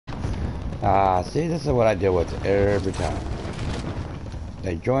Ah, see, this is what I deal with every time.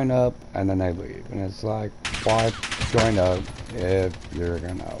 They join up and then they leave, and it's like, why join up if you're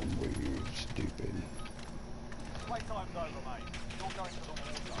gonna leave? Stupid. Playtime's over, mate. You're going to the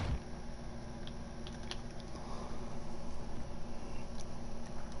war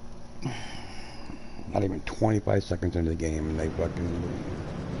zone. Not even 25 seconds into the game, and they fucking leave.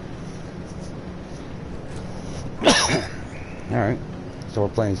 All right, so we're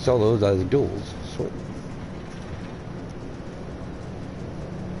playing solos as duels. Sweet.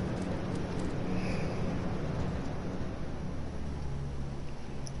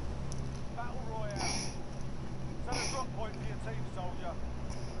 Battle Royale. Set a drop point for your team, soldier.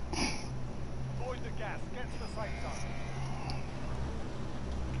 Avoid the gas. Get to the safe zone.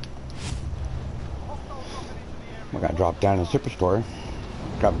 Hostile dropping into the area. We're gonna drop down to the superstore,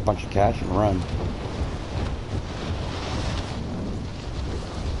 grab a bunch of cash, and run.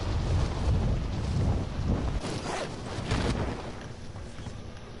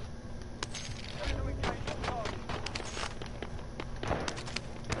 Ready to engage your target.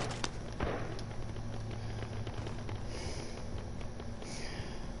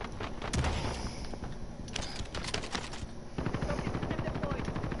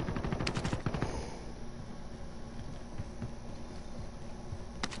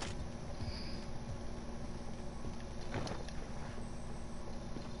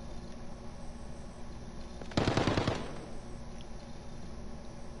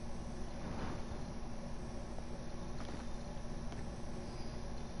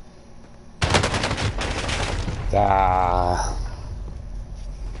 Ah.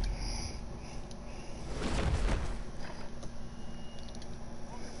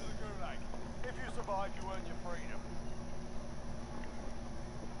 Welcome to the Gulag. If you survive, you earn your freedom.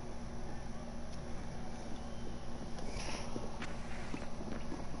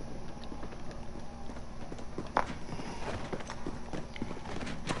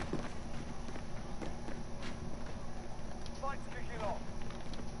 Fight's kicking off.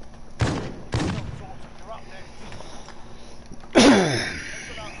 You're up next.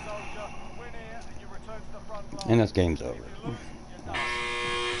 Listen up, soldier. Win here and you return to the front line. And this game's If over. you lose, you're done.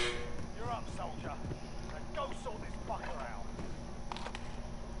 You're up, soldier. Now go sort this fucker out.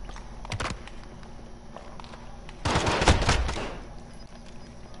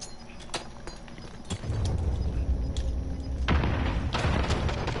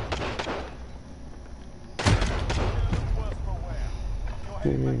 Worse for wear.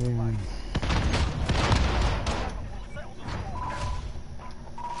 You're heading back to base. Settle the score.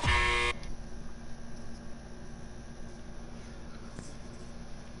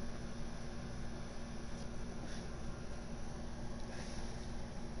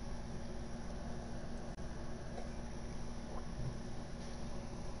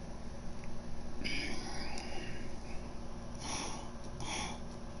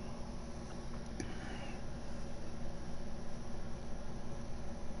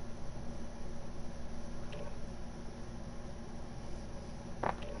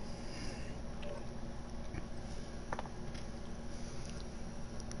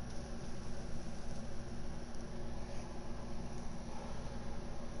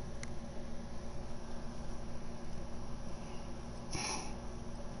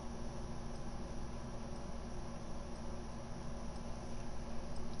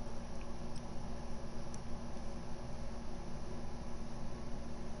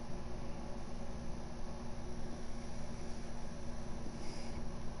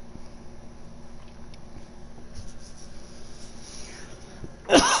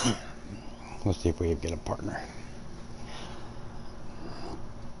 Let's see if we get a partner.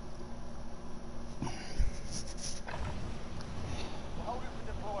 Hold it for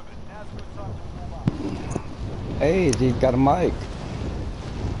deployment. Now's a good time to warm up. Hey, he's got a mic.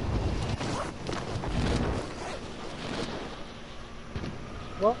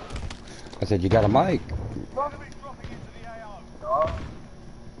 What? I said, you got a mic. Enemy dropping into the AO.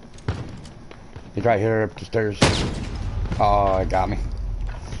 He's right here up the stairs. Oh, it got me.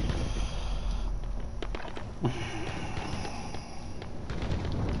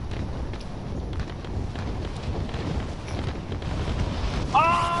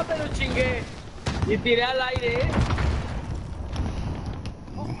 ¡Ah! ¡Me lo chingué! Y tiré al aire, ¿eh?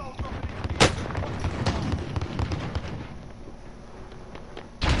 Hostile dropping into the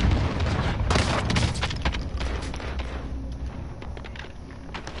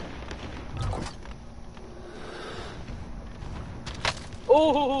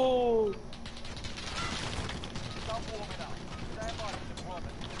 ¡Uh! Start warming up. Stand by for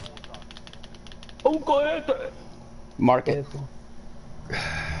deployment to the war zone. ¡Un cohete! Mark it. Eso.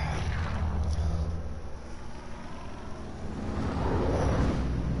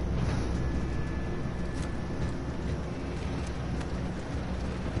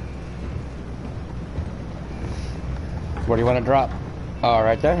 Where do you want to drop? Oh,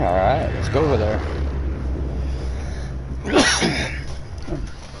 right there? Alright, let's go over there. Battle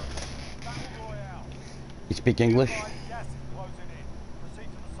Royale. You speak English? Gas is closing in. Proceed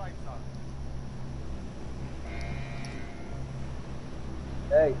to the safe zone.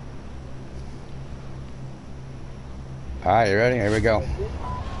 Hey, Alright, you ready? Here we go.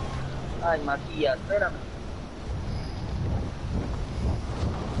 ay, Matías, espérame.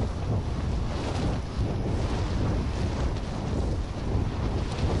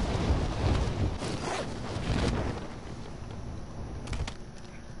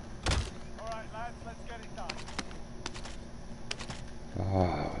 All right, lads, let's get it done.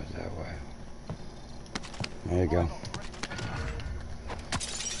 Oh, that way. There you go.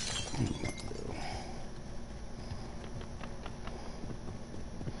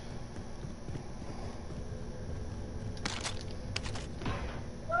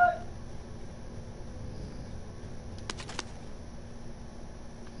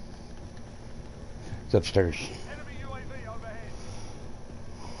 It's upstairs. Enemy UAV overhead.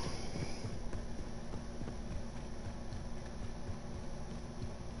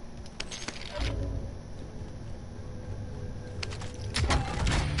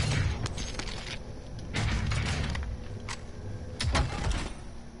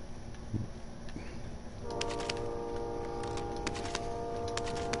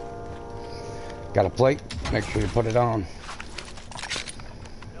 Got a plate? Make sure you put it on.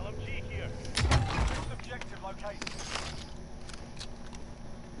 LMG here. Next objective located.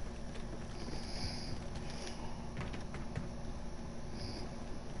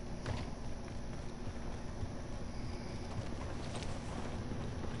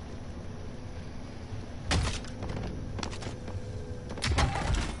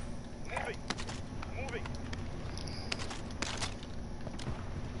 Moving. Moving.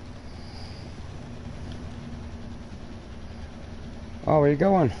 Oh, where you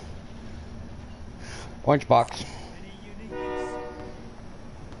going? Orange box.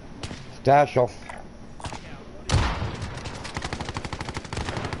 Stashel.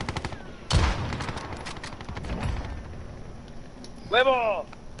 ¡Huevo!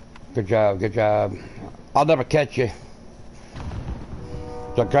 Good job, good job. I'll never catch you.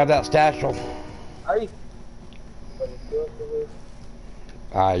 So grab that stashel. Ay.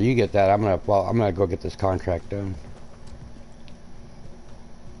 You get that. I'm gonna go get this contract done.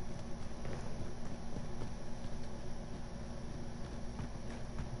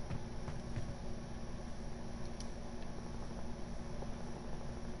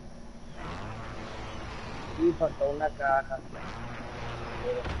 Sí, faltó una caja.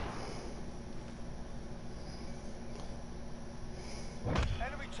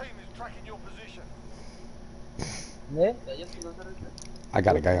 Enemy team is tracking your position. ¿Eh? ¿Ya hayas podido hacer eso? I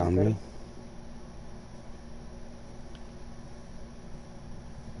got a guy on me.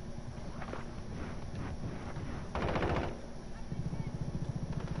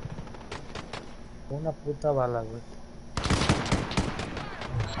 Una puta bala, güey.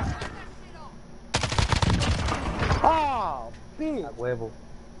 Ah, A huevo.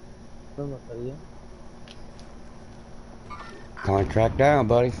 ¿No mataría? contract down,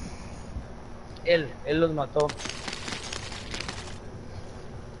 buddy. Él los mató.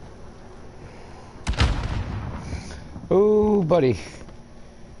 Ooh, buddy.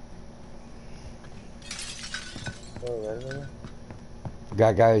 Todo verde, güey.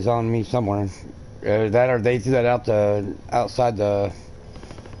 Got guys on me somewhere. That or they threw that out outside the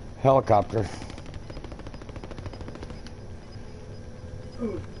helicopter.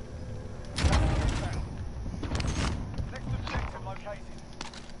 Next objective located.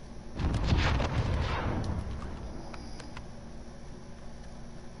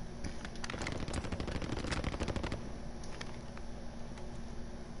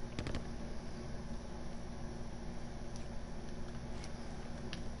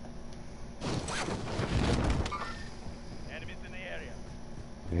 Enemies in the area.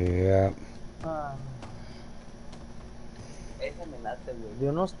 Yeah. Ah. Ese me late, güey. De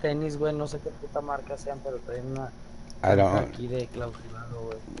unos tenis, güey, no sé qué puta marca sean, pero traen una I don't. aquí de clausurado,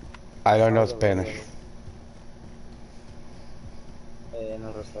 güey. I don't know Sábado, Spanish. güey. En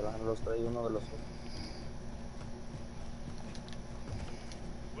el restaurante los trae uno de los otros.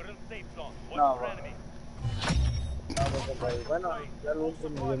 We're in safe zone. Watch No, for enemy. No, no se trae. Bueno, ya lo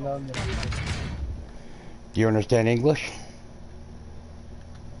último, ya andaban de Do you understand English?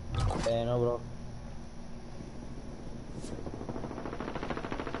 no, bro.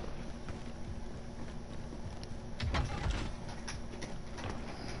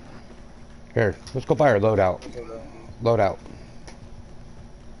 Here, let's go buy our loadout. Loadout.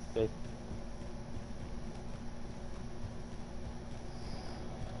 Okay.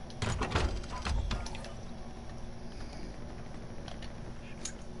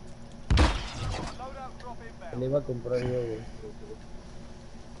 Le iba a comprar yo, güey.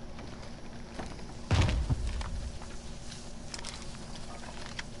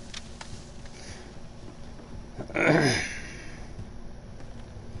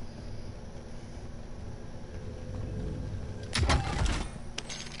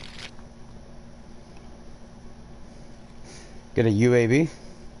 Get a UAV.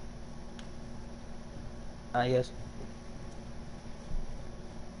 Ah, yes.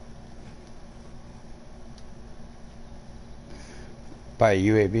 Buy a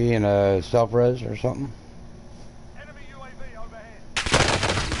UAV and a self-res or something. Enemy UAV overhead.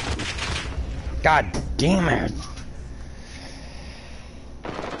 God damn it.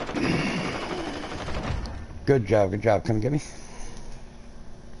 Good job, good job. Come get me.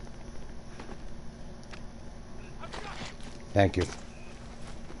 Thank you.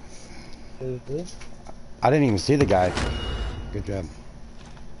 Sí. I didn't even see the guy. Good job.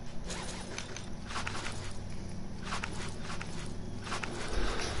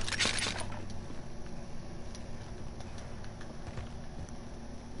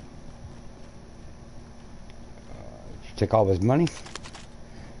 Did you take all of his money?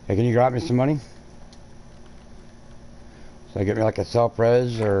 Hey, can you grab me some money? So I get me like a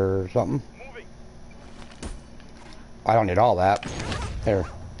self-res or something? Moving. I don't need all that. Here,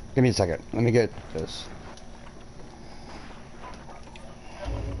 give me a second. Let me get this.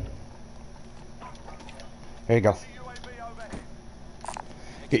 Here you go. UAV overhead.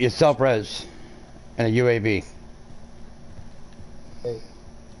 Get your self-res and a UAV. Hey.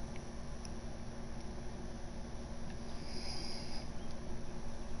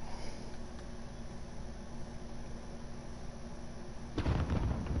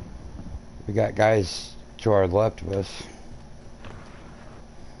 We got guys to our left of us.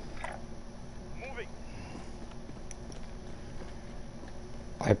 Moving.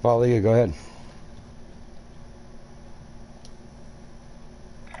 I follow you. Go ahead.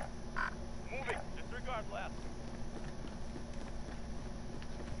 Moving. Disregard left.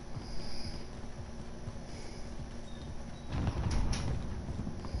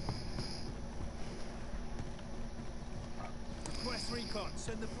 Request recon.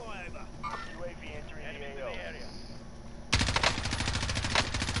 Send the flyover. UAV entering the area.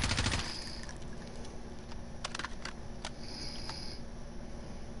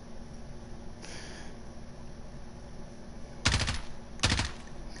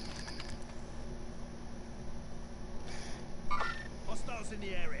 Hostiles in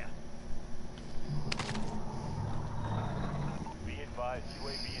the area. Be advised,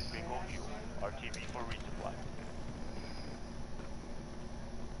 UAV is bingo fuel. RTV for resupply.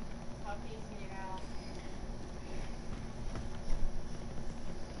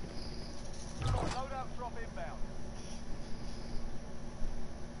 Loadout drop inbound.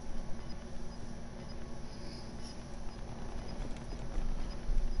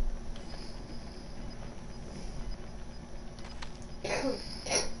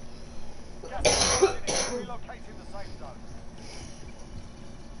 Relocating the safe zone.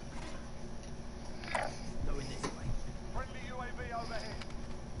 Going this way. Friendly UAV overhead.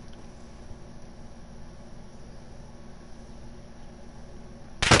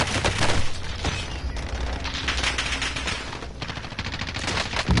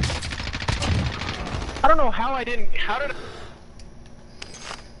 I don't know how I didn't. How did?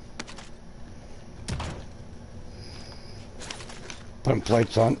 Putting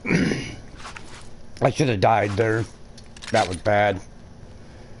plates on. I should have died there. That was bad.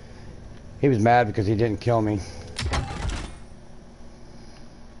 He was mad because he didn't kill me.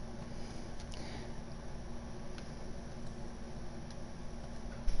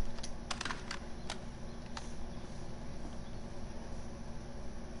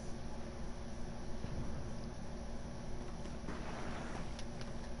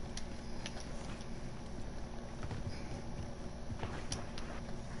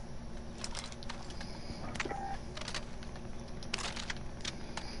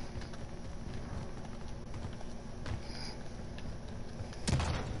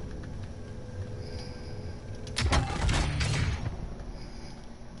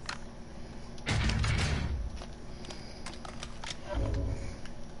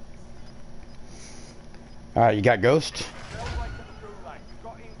 Alright, you got Ghost? Bell right to the gulag. We've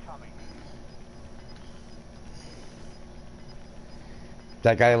got incoming.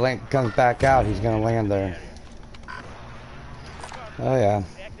 That guy comes back out, he's gonna land there. Oh yeah.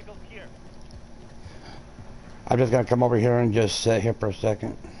 Tactical here. I'm just gonna come over here and just sit here for a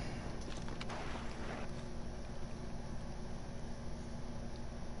second.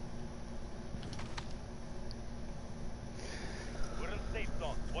 We're in safe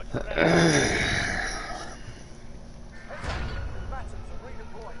zone. Watch your back.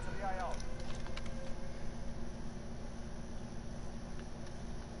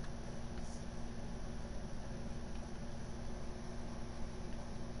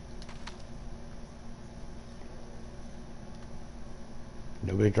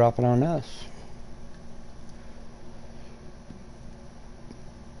 Nobody dropping on us.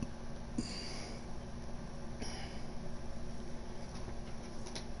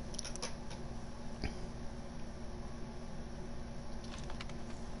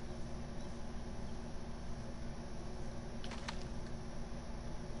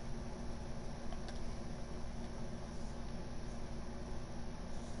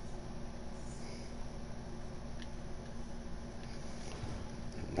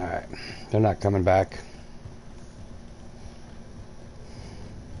 Alright, they're not coming back.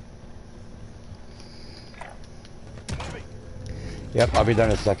 Yep, I'll be done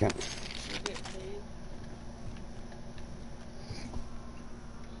in a second.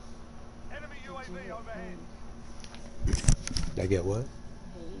 Enemy UAV overhead. Did I get what?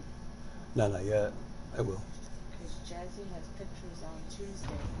 Paid No, not yet. I will. because Jazzy has pictures on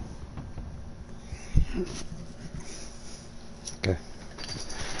Tuesday. Okay.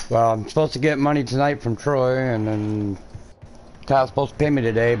 Well, I'm supposed to get money tonight from Troy, and then Kyle's supposed to pay me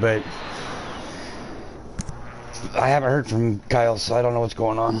today, but I haven't heard from Kyle, so I don't know what's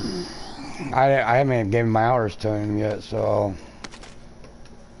going on. I haven't even given my hours to him yet, so...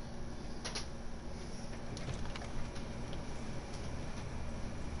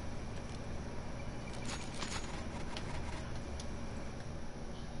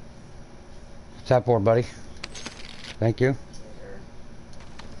 What's that for, buddy? Thank you.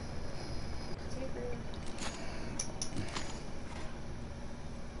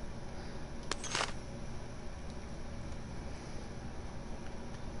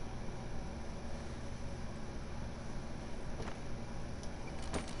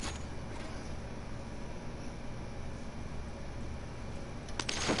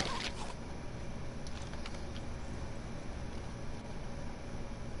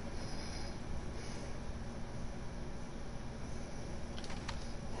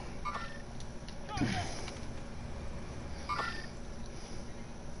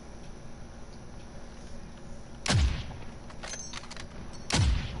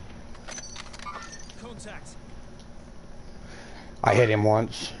 Contact. I hit him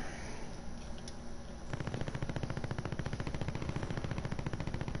once.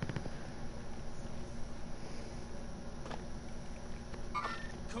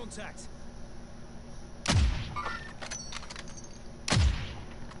 Contact.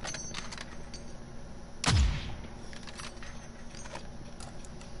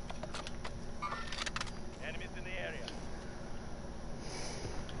 Enemies in the area.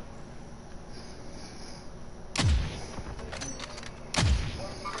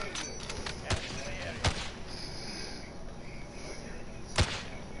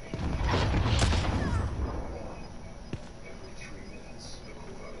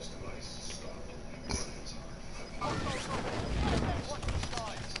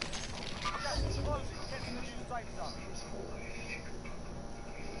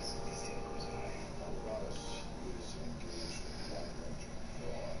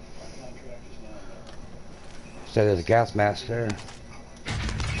 So there's a gas mask there.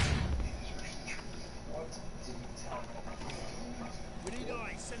 We need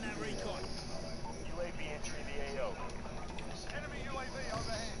eyes. Send that recon. UAV entering the AO. Enemy UAV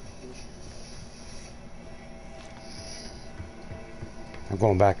overhead. I'm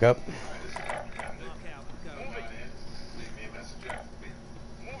going back up. Mark out. Go.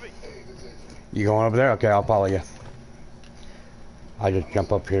 Moving. You going over there? Okay, I'll follow you. I just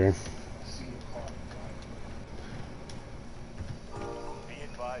jump up here. Be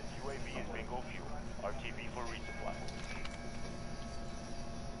advised, UAV is bingo fuel. RTV for resupply.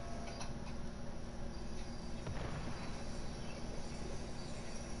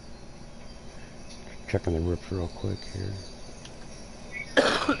 Checking the rips real quick here.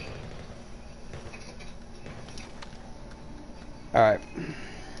 Alright.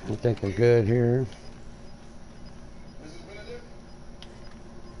 I think we're good here.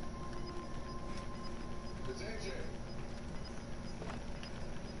 Losing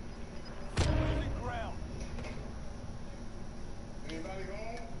ground.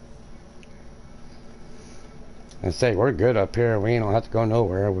 I say we're good up here. We don't have to go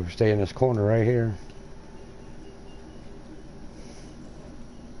nowhere. We stay in this corner right here.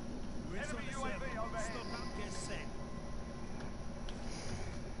 We're inside Enemy the UAV circle. overhead. Stop up. Get set.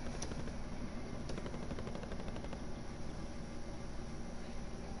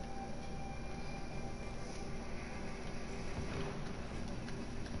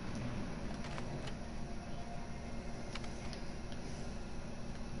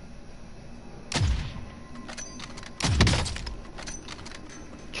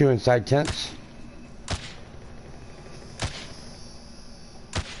 Two inside tents.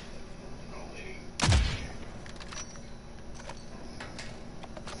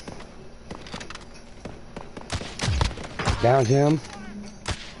 Downed him.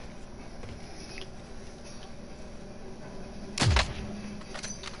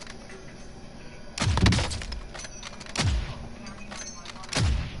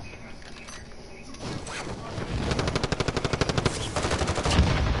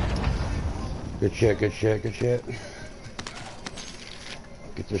 Good shit, good shit, good shit.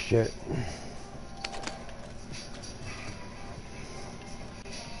 Get this shit.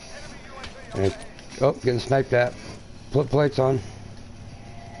 And, oh, getting sniped at. Put plates on.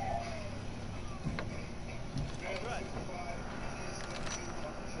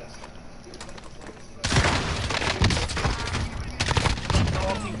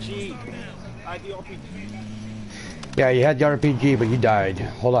 RPG. I had the RPG. Yeah, you had the RPG, but you died.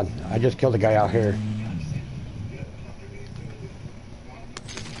 Hold on, I just killed a guy out here.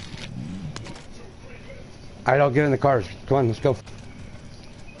 Alright, I'll get in the cars. Come on, let's go.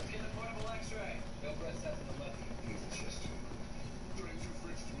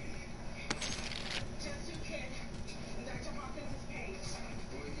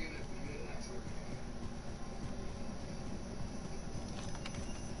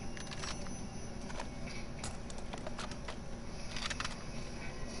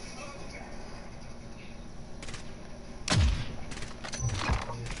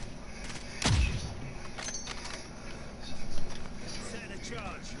 Setting a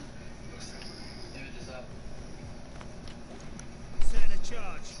charge. Setting a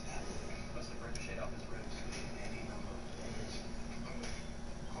charge.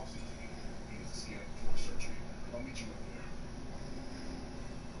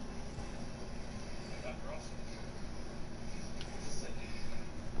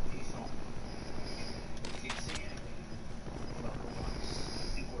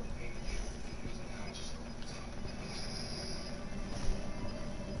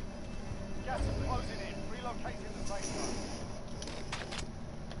 Gas is closing in. Relocating the safe zone.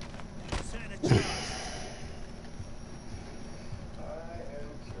 Setting a charge.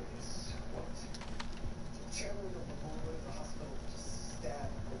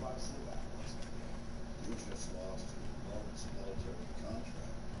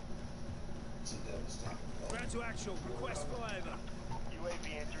 Ground to actual. Request flyover. UAV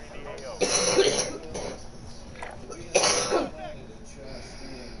entering the AO.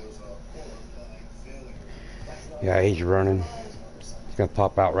 Yeah, he's running. He's gonna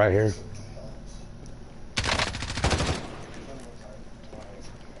pop out right here.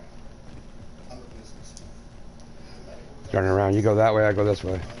 Turning around, you go that way, I go this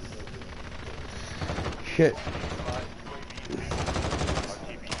way. Shit.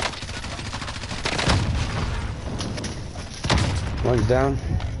 One's down.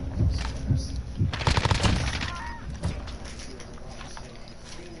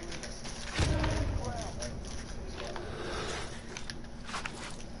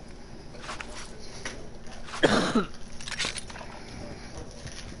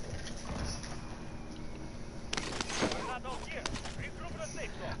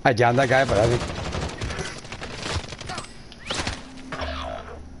 I downed that guy, but I think...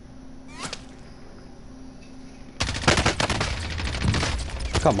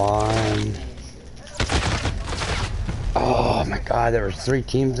 Come on. Oh my god, there was 3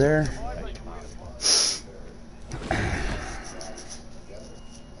 teams there.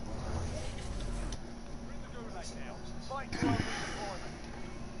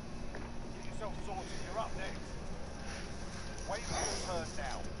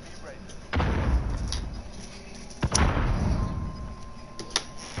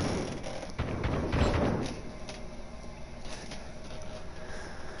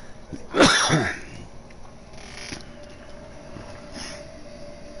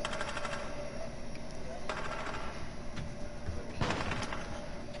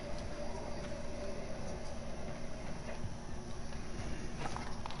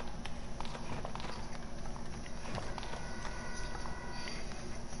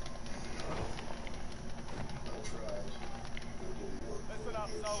 Listen up,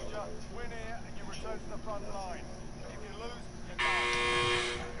 soldier. Win here and you return to the front line. If you lose, you're gone.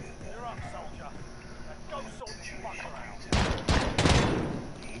 You're up, soldier. Now go sort this fucker out.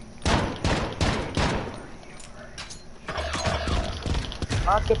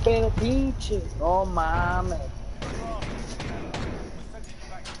 Ah, qué pedo, pinche. No mames.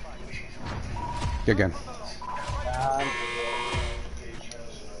 Good game. Ah,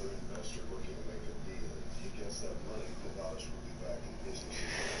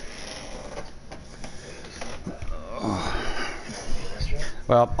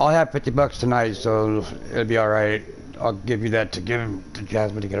 Well, I'll have $50 tonight, so it'll be alright. I'll give you that to give to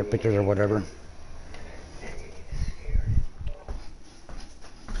Jasmine to get her pictures or whatever.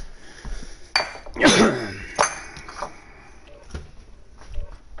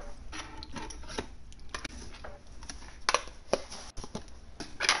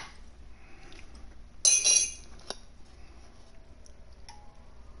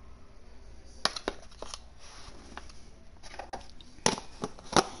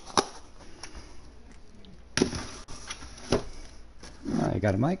 You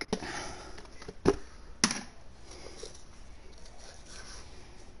got a mic?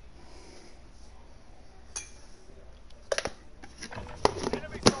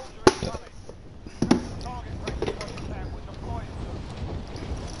 Enemy soldier incoming. Grab the target practice while you can. We're deploying soon.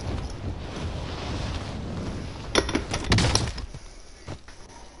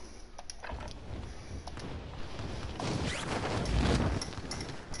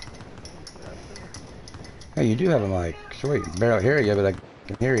 Hey, you do have a mic. Sweet. Barely hear you, but I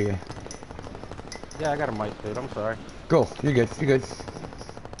can hear you. Yeah, I got a mic, dude. I'm sorry. Cool. You're good. You're good.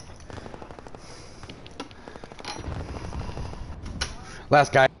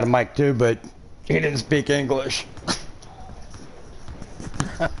 Last guy had a mic too, but he didn't speak English.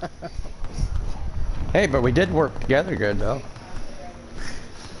 Hey, but we did work together good though.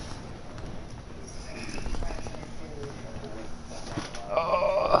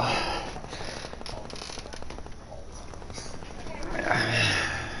 Oh.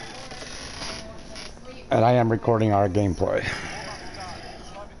 And I am recording our gameplay.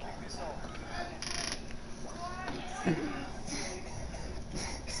 Time to kick this off.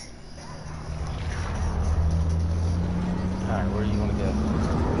 Alright, where you want to go?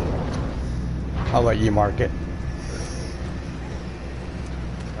 I'll let you mark it.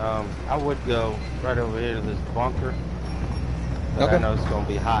 I would go right over here to this bunker. But Okay. I know it's going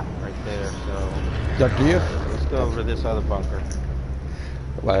to be hot right there, so It's up to you. let's go over to this other bunker.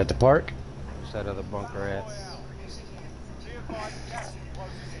 What, at the park? Where's that other bunker at? I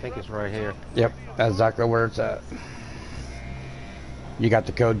think it's right here. Yep, that's exactly where it's at. You got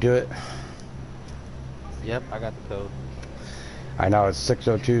the code to it? Yep, I got the code. I know, it's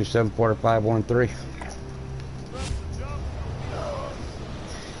 602-74513.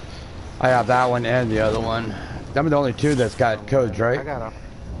 I have that one and the other one. Them are the only two that's got codes, I right? got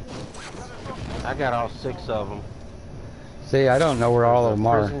all 6 of them. See, I don't know where all of them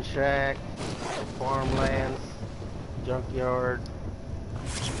are. Prison shack, a farmland, junkyard,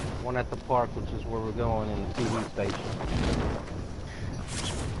 one at the park, which is where we're going, and the TV station.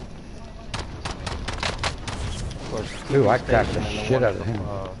 Of course, the Ooh, TV I cracked the station and shit one out at of the, him.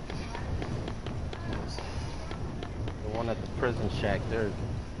 The one at the prison shack, there,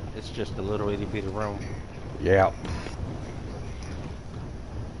 it's just a little itty bitty room. Yeah.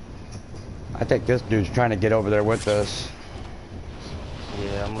 I think this dude's trying to get over there with us.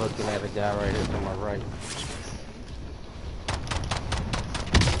 Yeah, I'm looking at a guy right here to my right.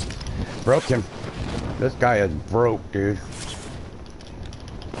 Broke him. This guy is broke, dude.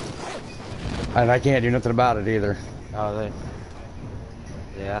 And I can't do nothing about it either. Oh, they.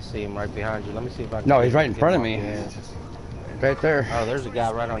 Yeah, I see him right behind you. Let me see if I can. No, he's right in get front of him me. off. Yeah. Right there. Oh, there's a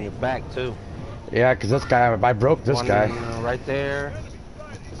guy right on your back too. Yeah, because this guy, I broke this One guy. right there.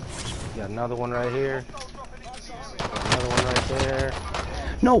 Got another one right here. Another one right there.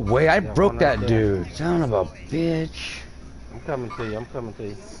 No way, I Got broke one right that there. dude. Son of a bitch. I'm coming to you. I'm coming to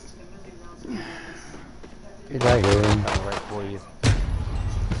you. He's right here. Coming right for you.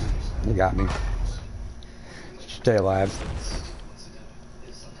 You got me. Stay alive.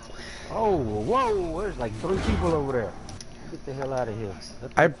 Oh, whoa! There's like 3 people over there. Get the hell out of here.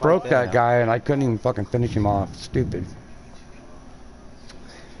 Let I them fight broke that out. guy and I couldn't even fucking finish him off. Stupid.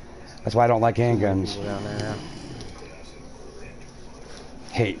 That's why I don't like handguns. People down there now.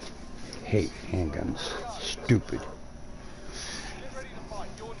 Hate handguns. Stupid.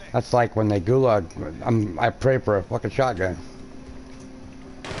 That's like when they gulag. I pray for a fucking shotgun.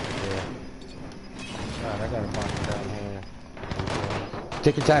 Yeah. God, I got a bunch down here.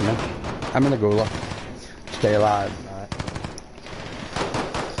 Take your time, man. I'm in the gulag. Stay alive. Alright.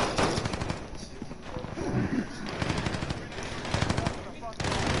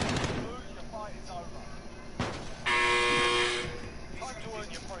 Time to earn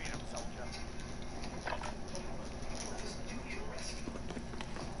your freedom, soldier.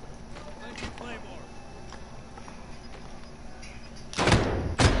 Thank you, Claymore.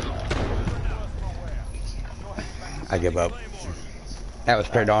 I give up. That was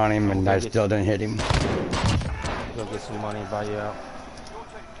straight on him and I still didn't hit him. Go get some money, buy you out.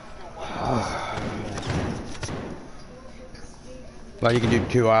 Well, you can do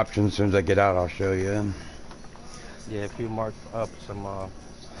 2 options. As soon as I get out, I'll show you. Yeah, if you mark up some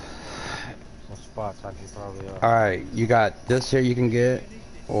spots, I can probably. Alright, you got this here you can get,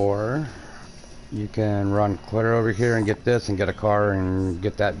 or You can run clear over here and get this and get a car and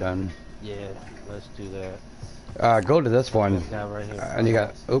get that done. Yeah, let's do that. Go to this one, This guy right here. and you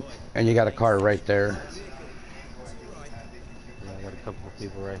got and you got a car right there. Yeah, I got a couple of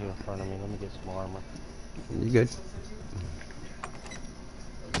people right here in front of me. Let me get some armor. You good?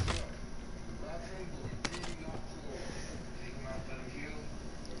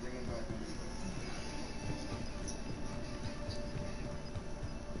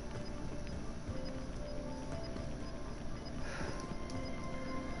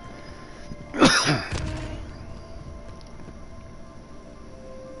 Not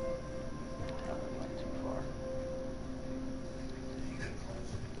too far.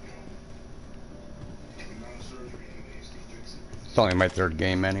 It's only my third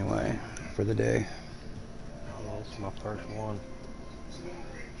game anyway for the day. Yeah, this is my first one.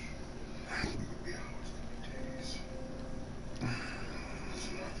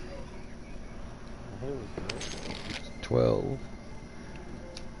 Here we go. 12.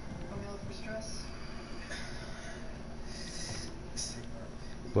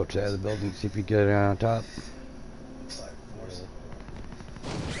 Go to the other building, see if you get it on top.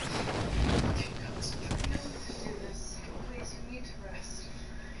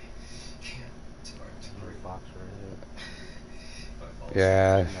 Box right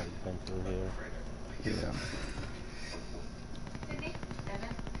Yeah. here. Might have been through here. Yeah. Cindy,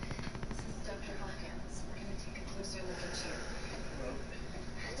 Evan, this is Dr. Hawkins. We're going to take a closer look at you.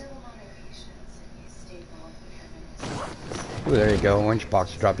 Double monitor patients and he's stable. We have Ooh, there you go.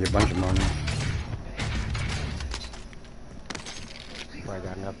 Lunchbox drop you a bunch of money. Probably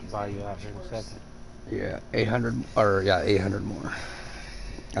got enough to buy you out here in a second. Yeah, 800 or yeah, 800 more.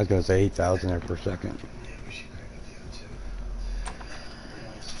 I was gonna say 8,000 there per second.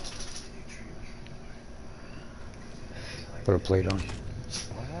 Put a plate on.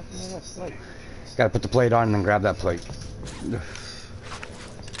 What happened to that plate? Gotta put the plate on and then grab that plate. There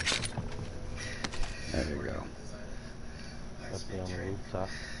you go. Must be on the rooftop.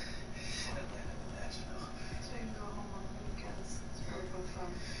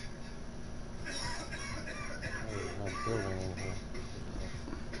 There's no building in here.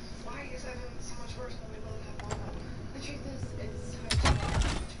 Why is Evan so much worse when we both have one? The truth is, it's hard to know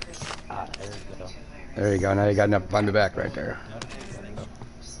which person. Ah, there we go. There you go. Now you got enough behind the back right there.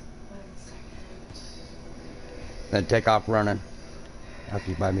 Then take off running.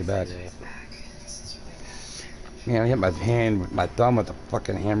 After you buy me back. Yeah. Man, I hit my hand with my thumb with a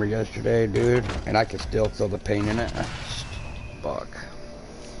fucking hammer yesterday, dude, and I can still feel the pain in it. Fuck.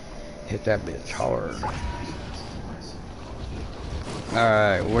 Hit that bitch hard.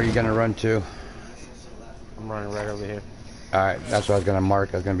 Alright, where are you gonna run to? I'm running right over here. Alright, that's what I was gonna mark.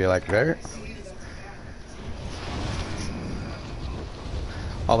 I was gonna be like, there.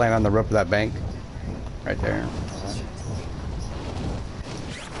 I'll land on the roof of that bank. Right there.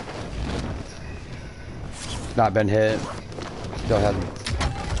 It's not been hit. Still hasn't.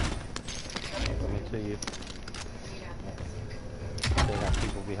 Let me to you. They got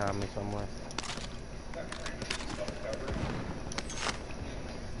people behind me somewhere.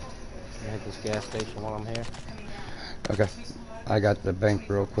 Can I hit this gas station while I'm here? Okay. I got the bank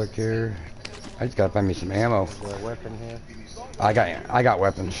real quick here. I just gotta find me some ammo. Is there a weapon here? I got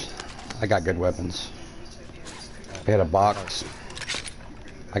weapons. I got good weapons. I had a box.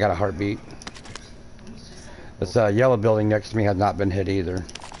 I got a heartbeat. This yellow building next to me has not been hit either.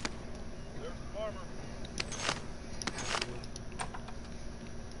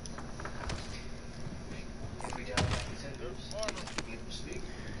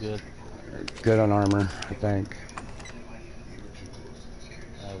 Good. Good on armor, I think.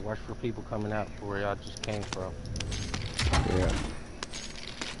 Watch for people coming out from where y'all just came from. Yeah.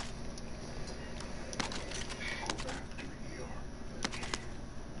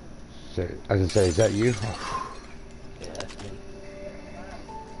 So, I was gonna say, is that you? Yeah, that's me.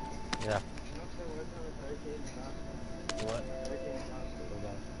 Yeah. What?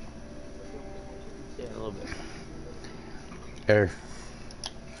 Yeah, a little bit. There.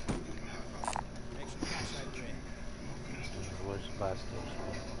 Where's the buy station?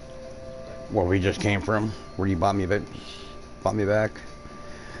 Where we just came from. Where you bought me back.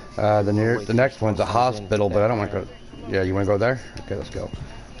 The next one's a hospital, but I don't want to go. Yeah, you want to go there? Okay, let's go.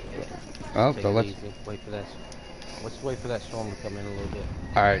 Oh, Take so it let's. easy. Wait for that. Let's wait for that storm to come in a little bit.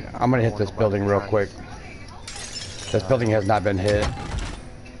 All right, I'm gonna hit this building real quick. This building has not been hit.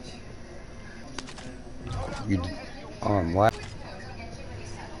 You on what?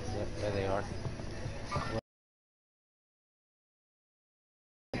 Yep, there they are.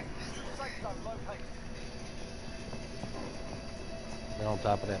 They're on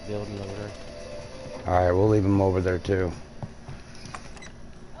top of that building over there. Alright, we'll leave him over there too.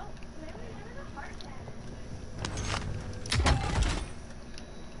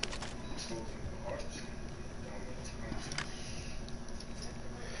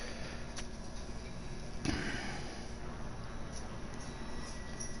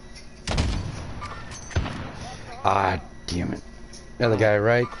 Ah, damn it. Another guy,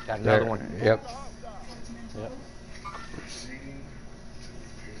 right? Got another there. one. Yep. Yep.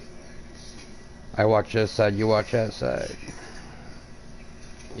 I watch this side, you watch that side.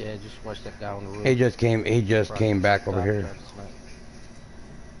 Yeah, just watch that guy on the roof. He just came back over here.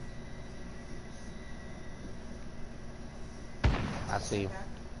 I see him.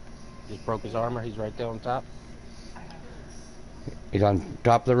 Just broke his armor. He's right there on top. He's on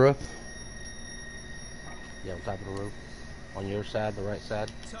top of the roof? Yeah, on top of the roof. On your side, the right side.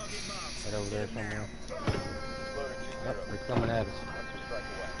 Target marked. Right over there somewhere. Yep, they're coming at us.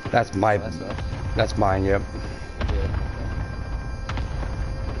 That's my, That's us. that's mine, yep. Yeah.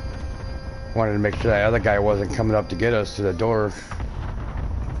 Wanted to make sure that other guy wasn't coming up to get us to the door.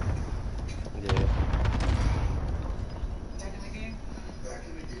 Yeah.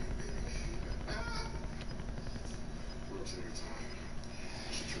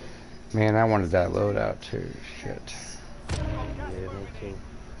 Man, I wanted that loadout too. Shit. Yeah, me too.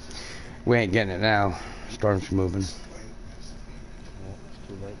 We ain't getting it now. Storm's moving. Yeah, it's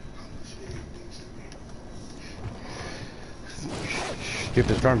too late.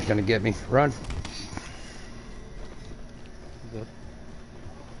 Stupid storm's gonna get me. Run. Good.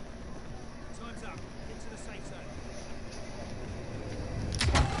 Time's up. Get to the safe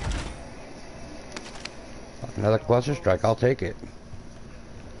zone. Another cluster strike. I'll take it.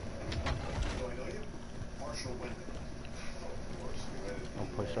 I'll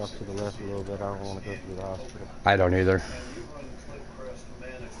push off to the left a little bit. I don't want to go through the hospital. I don't either.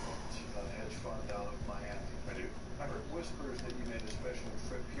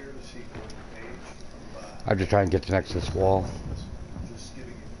 I'm just trying to get to next to this wall. Just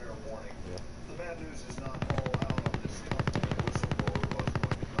giving you fair warning. The bad news is not all out on this company. Whistleblower was going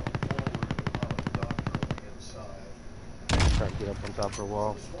to come forward to find a doctor on the inside. Try to get up on top of the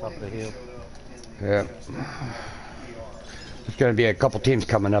wall, top of the hill. Yeah. There's gonna be a couple teams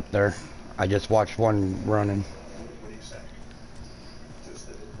coming up there. I just watched one running. What do you say? Just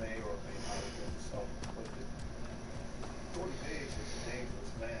that it may or may not have been self-inflicted. Jordan Page is a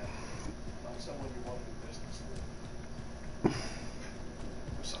dangerous man. Not someone you want to do business with. I'm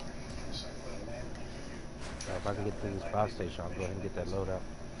sorry. I'm sorry, but a man like you. If I can get to this fire station, I'll go ahead and get that load out.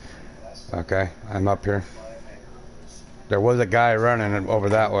 Okay, I'm up here. There was a guy running over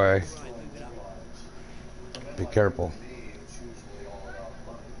that way. Be careful.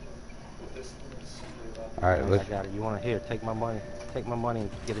 Alright, I let's. got it. You want to hear? Take my money. Take my money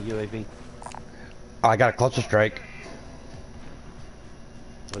and get a UAV. Oh, I got a cluster strike.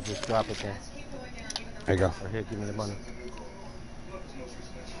 We'll just drop it then. There you go. Or here, give me the money.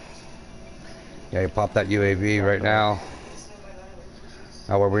 Yeah, you pop that UAV right now.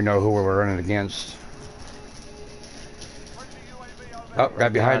 That way we know who we're running against. Oh,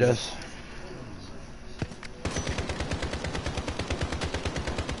 right behind us.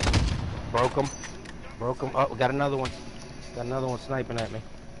 Broke him. Broke him. Oh, we got another one. Got another one sniping at me.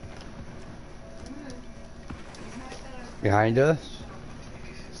 Behind us.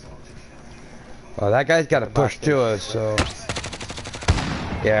 Oh, that guy's got to push to us, so.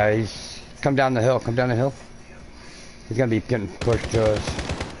 Yeah, he's come down the hill. Come down the hill. He's gonna be getting pushed to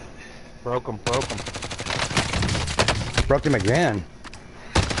us. Broke him. Broke him. Broke him again.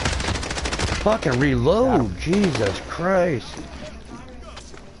 Fucking reload. Jesus Christ.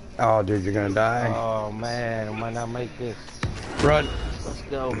 Oh, dude, you're gonna die. Oh man, I might not make this. Run. Let's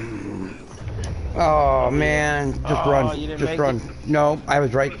go. Oh man, just Oh, run. you didn't Just make run. it? No, I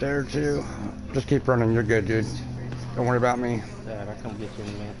was right there too. Just keep running. You're good, dude. Don't worry about me. Dad, I come get you in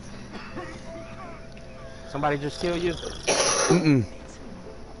a minute. Somebody just kill you? Mm-mm.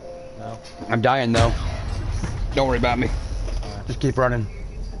 No. I'm dying though. Don't worry about me. Just keep running.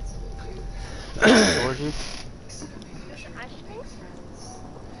 Towards you?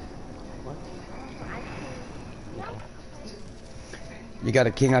 You got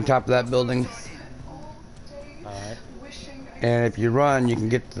a king on top of that building. Alright. And if you run, you can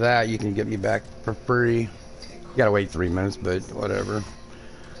get to that. You can get me back for free. You gotta wait 3 minutes, but whatever.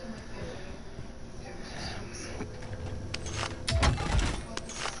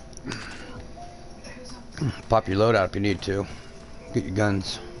 Pop your loadout if you need to. Get your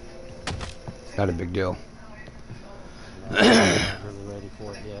guns. Not a big deal. Not really ready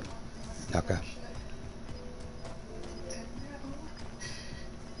for it yet. Okay.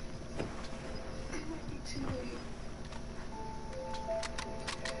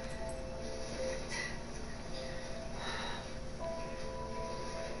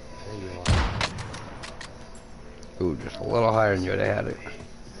 There you are. Ooh, just a little higher than you would have had it.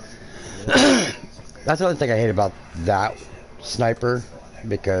 That's the only thing I hate about that sniper,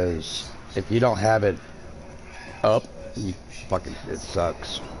 because if you don't have it up, you fucking, it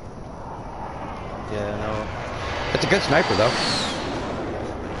sucks. Yeah, no. It's a good sniper though.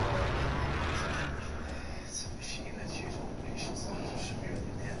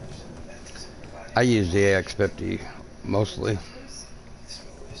 I use the AX-50 mostly.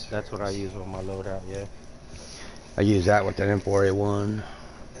 That's what I use on my loadout, yeah. I use that with that M4A1.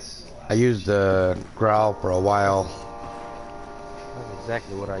 I used the Growl for a while. That's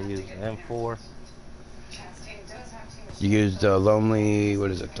exactly what I use. M4. You used the Lonely,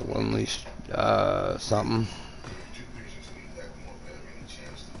 what is it, the Lonely, something.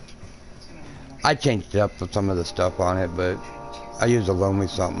 I changed it up with some of the stuff on it, but I used the Lonely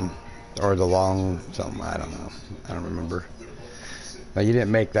something, or the Long something, I don't know. I don't remember. Now you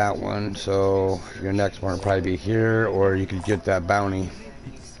didn't make that one, so your next one will probably be here, or you could get that bounty.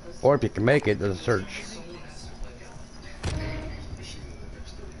 Or if you can make it, there's a search.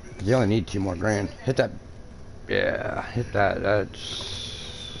 You only need 2 more grand. Hit that. Yeah, hit that. That's.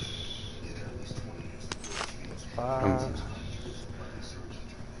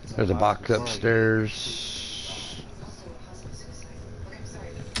 There's a box upstairs.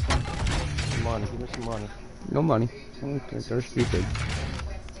 Money, give me some money. No money. They're stupid.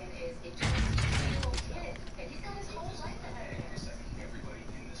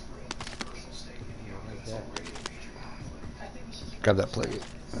 Grab that plate.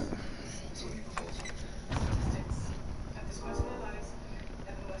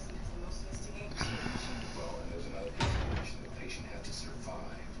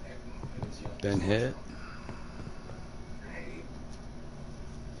 Been hit.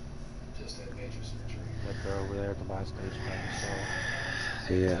 They're over there at the buy station.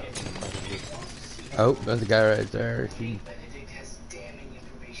 Yeah. Oh, there's a guy right there.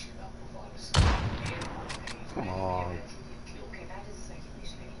 Come on.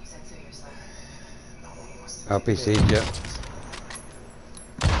 LPC, yep.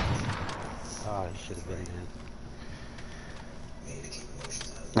 Oh, he should have been dead.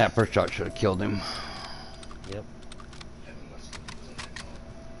 That first shot should have killed him. Yep.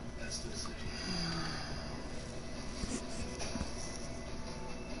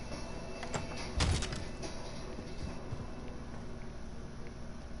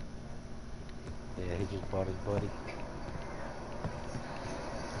 Yeah, he just bought his buddy.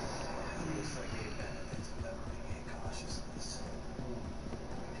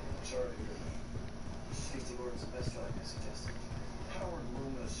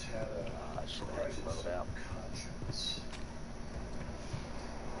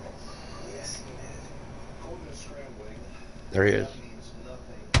 There he is.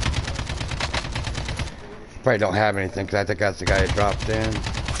 Probably don't have anything, because I think that's the guy that dropped in.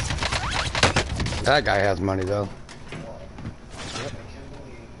 That guy has money, though.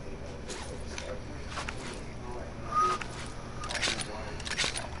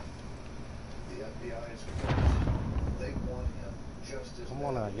 Come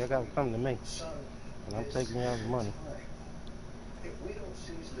on out, y'all gotta come to me. And I'm taking y'all's money.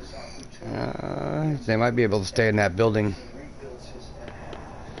 They might be able to stay in that building.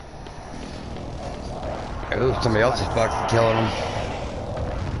 Ooh, somebody else is fucking killing them.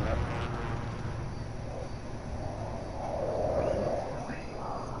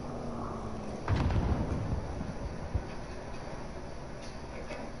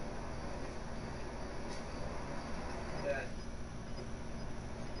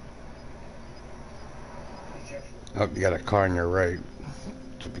 Oh, you got a car on your right,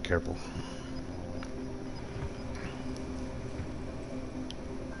 so be careful.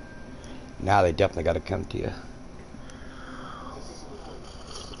 Now they definitely got to come to you.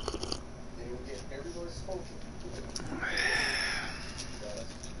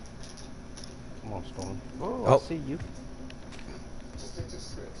 Come on, Storm. Oh, Oh. I see you.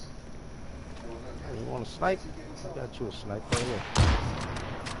 Hey, you want a snipe? I got you a snipe right here.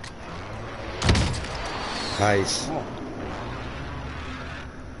 Nice. Come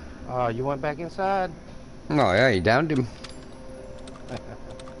on. You went back inside? Oh yeah, you downed him.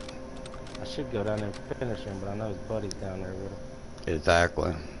 I should go down there and finish him, but I know his buddy's down there with him.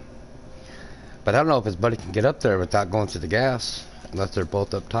 Exactly. But I don't know if his buddy can get up there without going through the gas, unless they're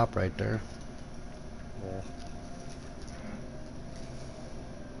both up top right there. Yeah.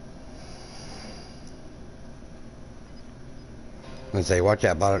 And say, watch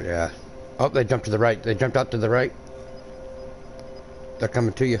that bottom. Yeah. Oh, they jumped to the right. They jumped out to the right. They're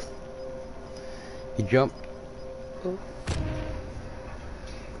coming to you. He jumped.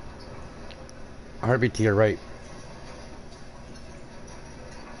 Heartbeat to your right.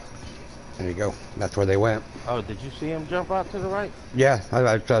 There you go. That's where they went. Oh, did you see him jump out to the right? Yeah, I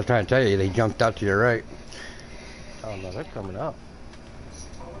was trying to tell you. They jumped out to your right. Oh no, they're coming up.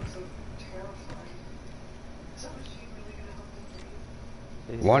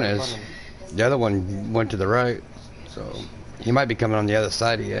 He's One right in is. front of me. The other one went to the right. So he might be coming on the other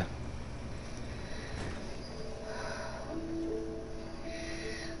side of you.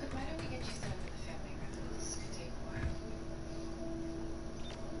 Look, why don't we get you set up in the family room? This could take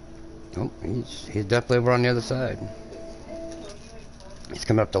a while. Oh, he's definitely over on the other side. He's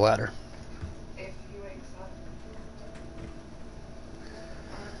coming up the ladder.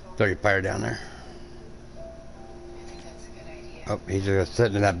 Throw your fire down there. I think that's a good idea. Oh, he's just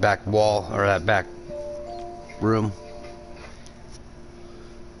sitting in that back wall or that back room.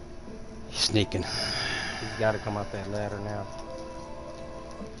 He's sneaking. He's got to come up that ladder now.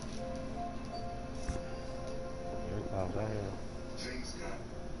 Here he comes right here.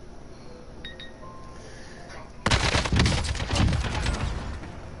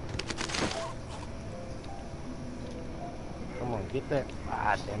 Come on, get that.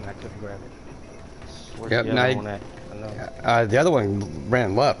 Ah, damn it, I couldn't grab it. Where's Yep, the now other you- one at? I know. The other one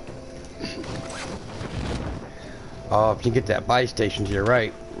ran left. Oh, if you get that buy station to your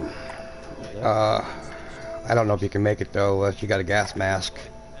right. Yep. I don't know if you can make it though, unless you got a gas mask.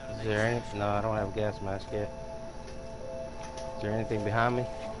 Is there any? No, I don't have a gas mask yet. Is there anything behind me?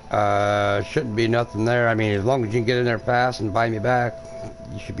 Shouldn't be nothing there. I mean, as long as you can get in there fast and buy me back,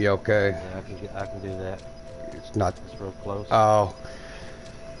 you should be okay. Yeah, I can do that. It's not. It's real close. Oh,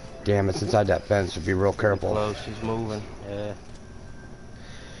 damn! It's inside that fence. So be real Pretty careful. close. She's moving. Yeah.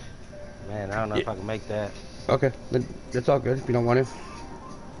 Man, I don't know if I can make that. Okay, then it's all good if you don't want to.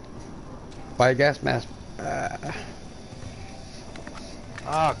 Buy a gas mask.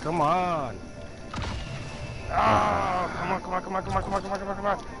 Oh, come on. Oh, come on, come on, come on, come on, come on, come on, come on, come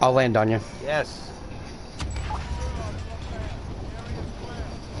on. I'll land on you. Yes.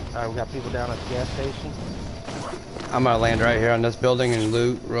 Alright, we got people down at the gas station. I'm gonna land right here on this building and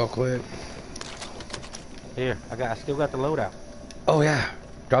loot real quick. Here, I still got the loadout. Oh yeah,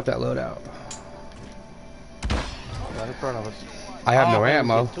 drop that load out. Right in front of us. I have no man,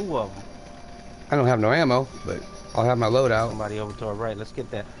 we ammo. get two of them. I don't have no ammo, but I'll have my load out. Somebody over to our right. Let's get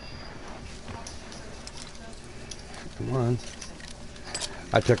that. Come on.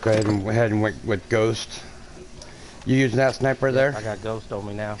 I took ahead and went with Ghost. You using that sniper there? I got Ghost on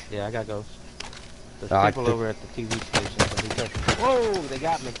me now. Yeah, I got Ghost. There's I people think- over at the TV station. So be careful. Whoa, they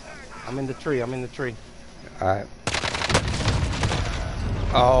got me. I'm in the tree. I'm in the tree. Alright.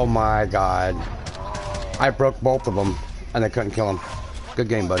 Oh my god. I broke both of them and I couldn't kill them. Good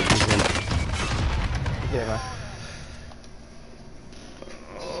game, buddy. Good game. Yeah, man.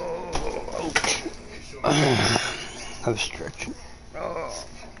 I was stretching. Oh.